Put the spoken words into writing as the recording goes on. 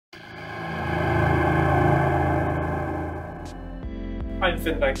I'm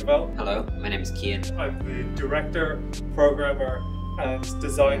Finn and Cian. Hello, my name is Cian. I'm the director, programmer and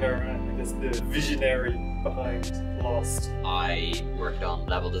designer and I guess the visionary behind Lost. I worked on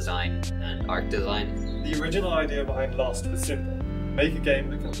level design and art design. The original idea behind Lost was simple. Make a game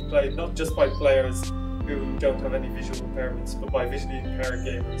that can be played not just by players who don't have any visual impairments, but by visually impaired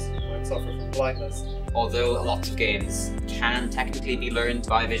gamers who might suffer from blindness. Although lots of games can technically be learned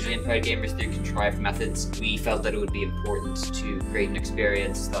by visually impaired gamers through contrived methods, we felt that it would be important to create an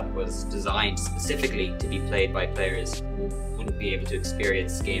experience that was designed specifically to be played by players who wouldn't be able to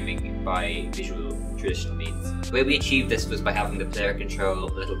experience gaming by visual traditional means. The way we achieved this was by having the player control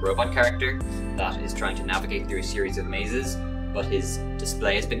a little robot character that is trying to navigate through a series of mazes, but his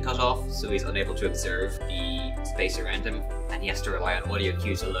display has been cut off, so he's unable to observe the space around him, and he has to rely on audio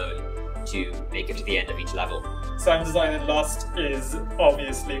cues alone to make it to the end of each level. Sound design in Lost is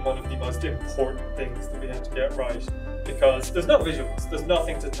obviously one of the most important things that we had to get right, because there's no visuals, there's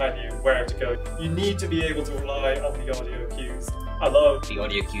nothing to tell you where to go. You need to be able to rely on the audio cues alone. The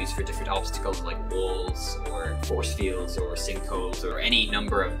audio cues for different obstacles like walls, or force fields, or sinkholes, or any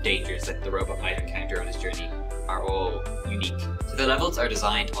number of dangers that the robot might encounter on his journey are all unique. So the levels are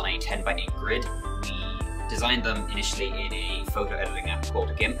designed on a 10x8 grid. We designed them initially in a photo editing app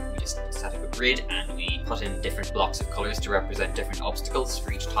called GIMP. We just set up a grid and we put in different blocks of colours to represent different obstacles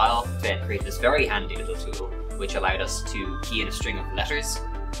for each tile. Then created this very handy little tool which allowed us to key in a string of letters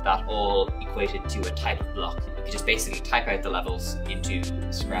that all equated to a type of block. We could just basically type out the levels into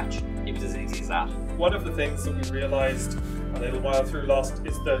Scratch. It was as easy as that. One of the things that we realised a little while through Lost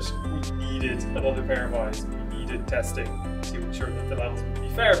is that we needed another pair of eyes. We needed testing to ensure that the levels would be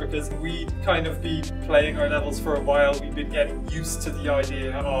fair, because we'd kind of been playing our levels for a while. We'd been getting used to the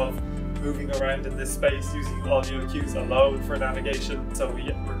idea of moving around in this space using audio cues alone for navigation. So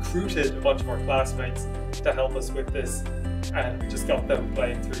we recruited a bunch of our classmates to help us with this, and we just got them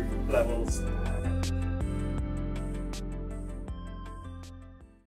playing through levels